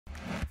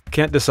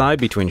Can't decide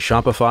between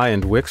Shopify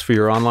and Wix for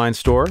your online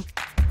store?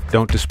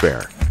 Don't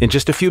despair. In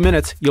just a few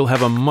minutes, you'll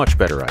have a much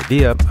better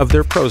idea of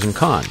their pros and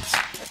cons.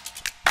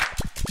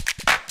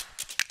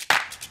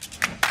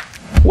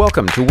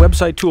 Welcome to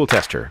Website Tool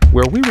Tester,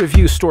 where we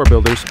review store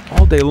builders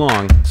all day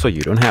long so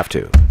you don't have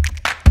to.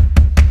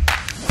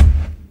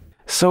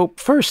 So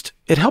first,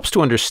 it helps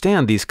to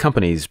understand these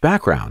companies'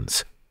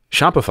 backgrounds.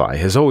 Shopify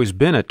has always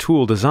been a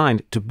tool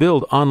designed to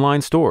build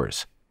online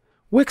stores.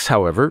 Wix,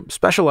 however,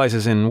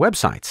 specializes in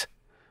websites.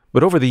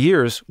 But over the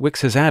years,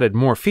 Wix has added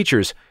more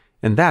features,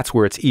 and that's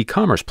where its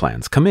e-commerce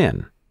plans come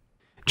in.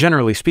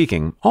 Generally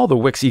speaking, all the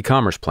Wix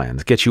e-commerce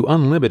plans get you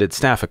unlimited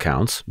staff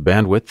accounts,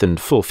 bandwidth, and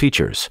full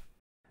features.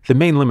 The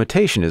main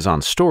limitation is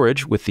on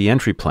storage with the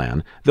entry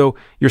plan, though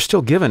you're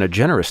still given a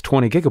generous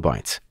 20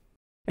 gigabytes.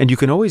 And you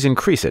can always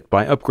increase it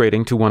by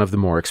upgrading to one of the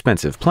more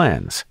expensive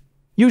plans.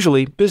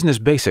 Usually, Business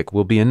Basic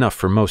will be enough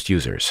for most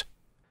users.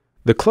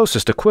 The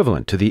closest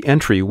equivalent to the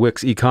entry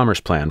Wix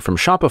e-commerce plan from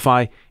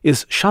Shopify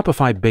is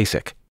Shopify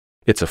Basic.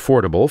 It's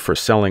affordable for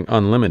selling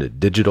unlimited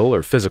digital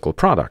or physical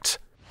products.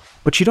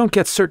 But you don't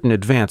get certain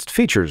advanced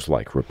features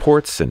like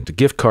reports and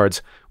gift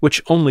cards,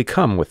 which only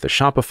come with the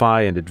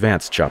Shopify and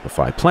Advanced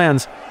Shopify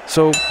plans,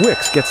 so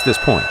Wix gets this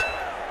point.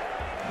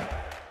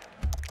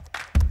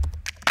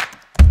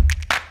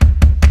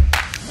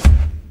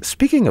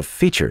 Speaking of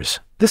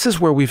features, this is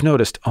where we've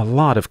noticed a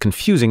lot of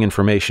confusing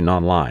information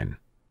online.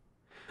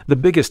 The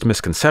biggest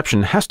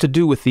misconception has to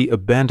do with the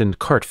abandoned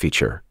cart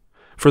feature.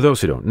 For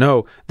those who don't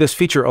know, this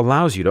feature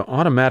allows you to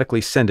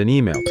automatically send an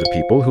email to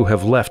people who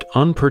have left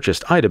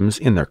unpurchased items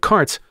in their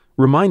carts,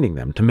 reminding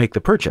them to make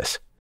the purchase.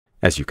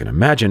 As you can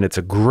imagine, it's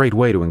a great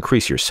way to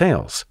increase your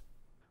sales.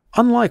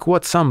 Unlike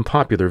what some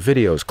popular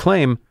videos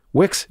claim,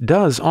 Wix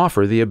does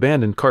offer the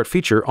abandoned cart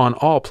feature on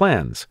all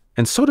plans,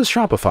 and so does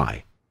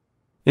Shopify.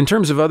 In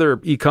terms of other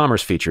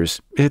e-commerce features,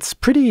 it's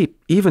pretty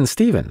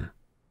even-steven.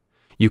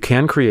 You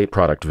can create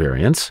product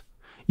variants.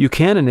 You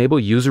can enable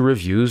user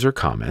reviews or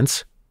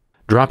comments.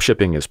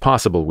 Dropshipping is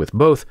possible with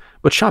both,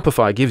 but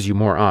Shopify gives you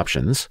more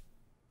options.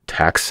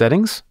 Tax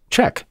settings?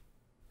 Check.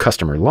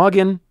 Customer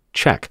login?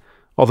 Check,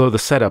 although the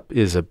setup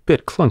is a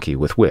bit clunky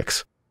with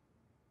Wix.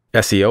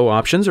 SEO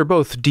options are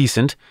both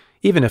decent,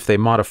 even if they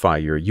modify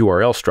your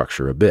URL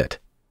structure a bit.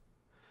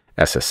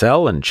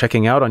 SSL and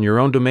checking out on your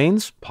own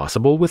domains?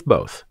 Possible with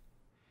both.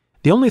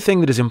 The only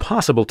thing that is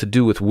impossible to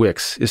do with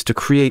Wix is to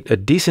create a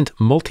decent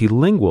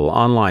multilingual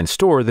online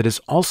store that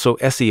is also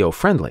SEO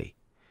friendly.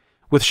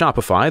 With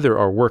Shopify, there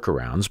are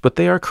workarounds, but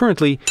they are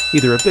currently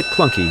either a bit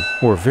clunky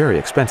or very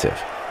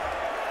expensive.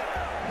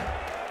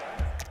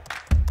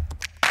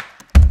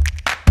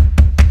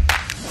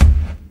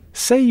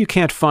 Say you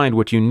can't find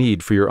what you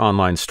need for your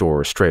online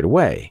store straight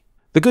away.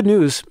 The good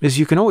news is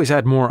you can always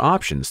add more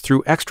options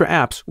through extra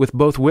apps with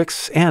both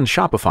Wix and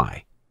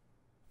Shopify.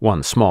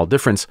 One small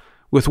difference: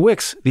 with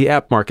Wix, the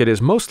app market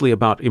is mostly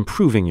about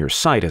improving your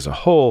site as a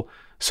whole,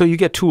 so you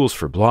get tools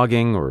for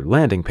blogging or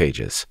landing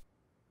pages.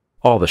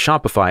 All the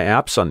Shopify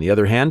apps, on the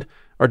other hand,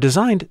 are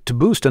designed to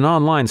boost an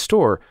online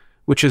store,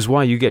 which is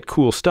why you get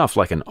cool stuff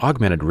like an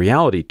augmented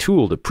reality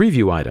tool to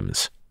preview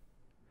items.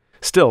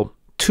 Still,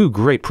 two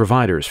great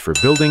providers for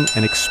building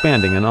and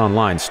expanding an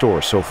online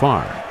store so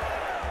far.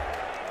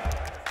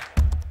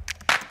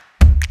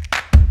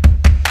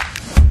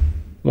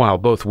 While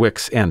both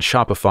Wix and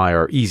Shopify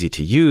are easy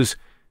to use,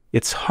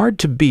 it's hard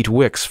to beat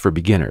Wix for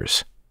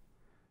beginners.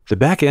 The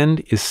back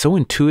end is so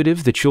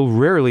intuitive that you'll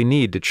rarely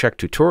need to check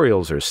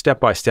tutorials or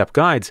step-by-step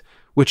guides,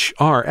 which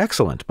are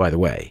excellent, by the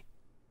way.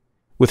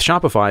 With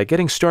Shopify,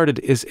 getting started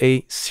is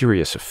a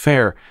serious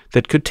affair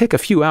that could take a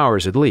few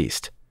hours at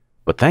least.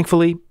 But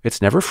thankfully,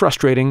 it's never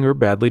frustrating or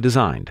badly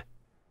designed.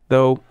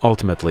 Though,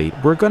 ultimately,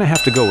 we're going to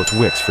have to go with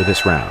Wix for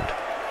this round.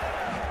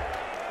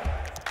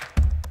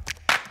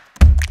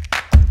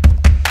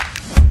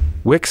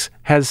 Wix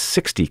has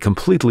 60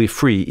 completely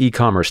free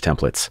e-commerce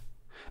templates.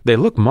 They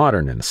look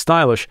modern and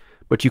stylish,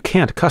 but you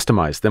can't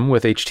customize them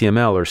with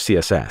HTML or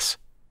CSS.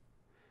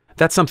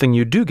 That's something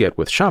you do get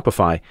with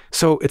Shopify,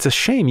 so it's a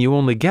shame you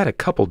only get a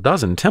couple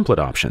dozen template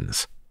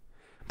options.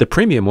 The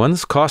premium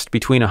ones cost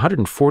between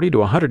 $140 to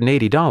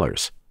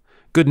 $180.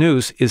 Good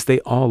news is they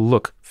all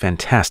look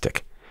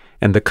fantastic,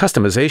 and the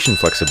customization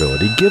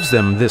flexibility gives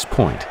them this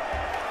point.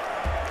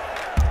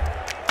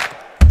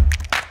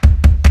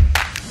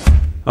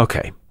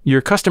 Okay,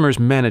 your customers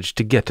managed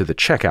to get to the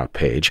checkout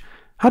page.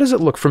 How does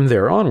it look from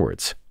there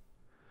onwards?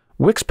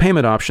 Wix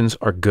payment options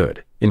are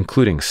good,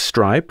 including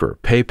Stripe or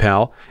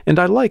PayPal, and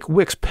I like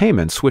Wix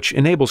Payments, which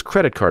enables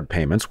credit card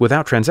payments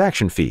without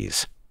transaction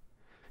fees.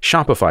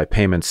 Shopify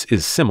Payments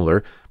is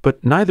similar,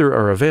 but neither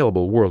are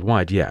available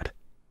worldwide yet.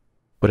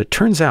 But it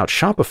turns out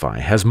Shopify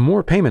has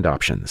more payment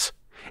options.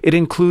 It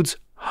includes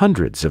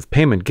hundreds of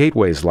payment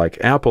gateways like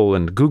Apple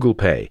and Google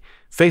Pay,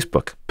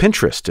 Facebook,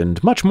 Pinterest,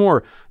 and much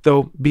more,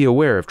 though be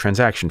aware of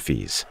transaction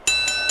fees.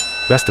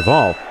 Best of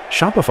all,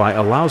 Shopify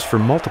allows for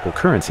multiple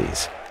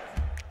currencies.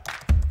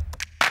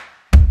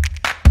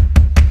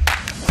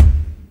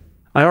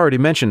 I already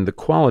mentioned the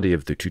quality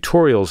of the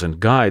tutorials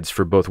and guides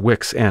for both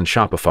Wix and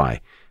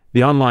Shopify.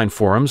 The online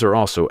forums are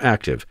also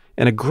active,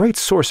 and a great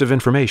source of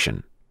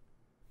information.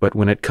 But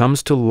when it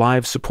comes to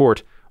live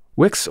support,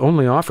 Wix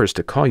only offers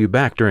to call you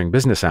back during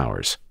business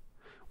hours.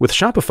 With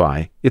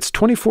Shopify, it's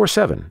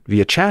 24/7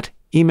 via chat,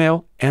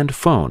 email, and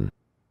phone.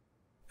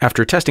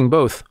 After testing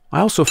both, I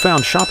also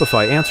found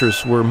Shopify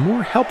answers were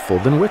more helpful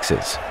than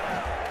Wix's.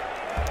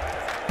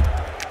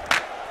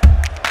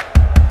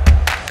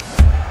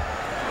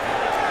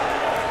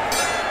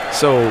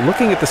 So,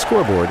 looking at the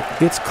scoreboard,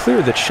 it's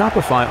clear that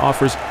Shopify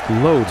offers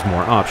loads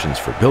more options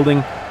for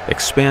building,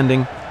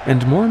 expanding,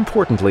 and more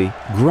importantly,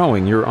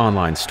 growing your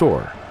online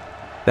store.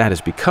 That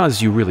is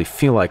because you really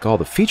feel like all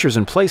the features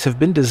in place have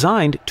been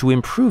designed to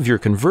improve your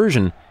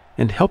conversion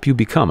and help you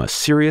become a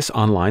serious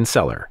online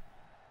seller.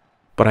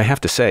 But I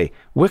have to say,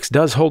 Wix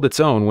does hold its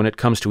own when it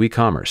comes to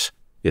e-commerce.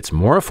 It's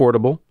more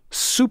affordable,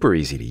 super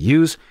easy to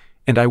use,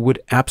 and I would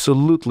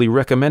absolutely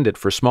recommend it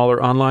for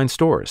smaller online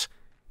stores,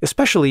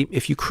 especially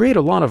if you create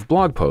a lot of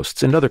blog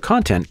posts and other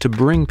content to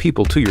bring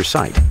people to your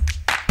site.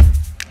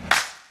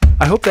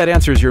 I hope that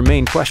answers your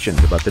main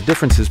questions about the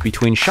differences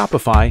between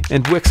Shopify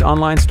and Wix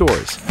online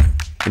stores.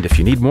 And if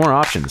you need more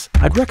options,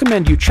 I'd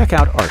recommend you check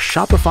out our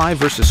Shopify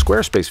versus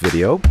Squarespace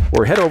video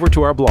or head over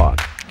to our blog.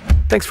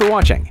 Thanks for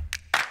watching.